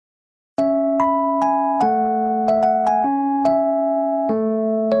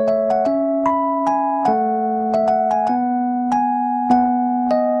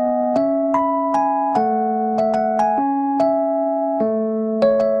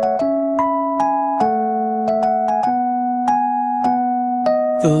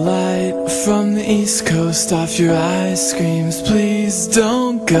The light from the east coast off your eyes screams, please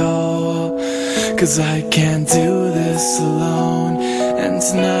don't go, 'cause I can't do this alone. And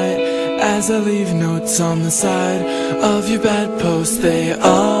tonight, as I leave notes on the side of your bedpost, they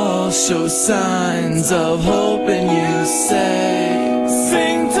all show signs of hope, and you say,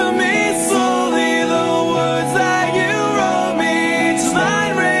 sing to me slowly the words that you wrote me, each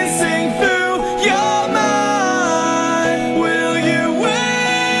line racing through your mind. Will you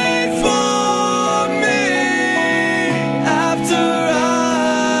wait for me after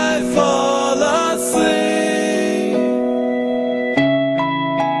I fall asleep?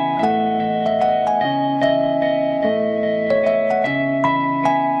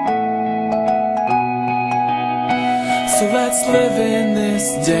 So let's live in this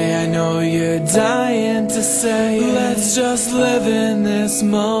day. I know you're dying to say, let's just live in this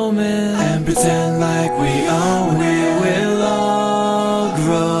moment and pretend like we own it. We'll all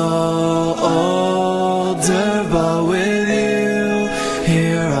grow older, but with you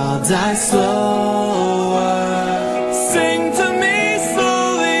here I'll die slower. Sing to me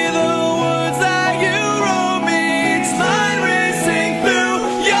slowly the words that you wrote me, each line racing through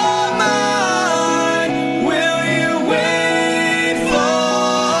your mind. Will you wait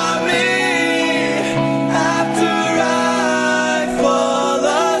for me after I fall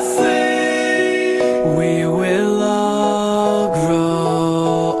asleep? We will all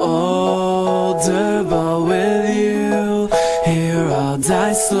grow older, but with you here I'll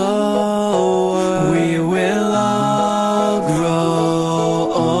die slower. We will all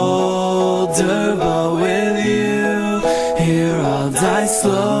grow older, but with you here I'll die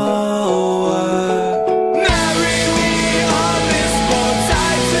slower.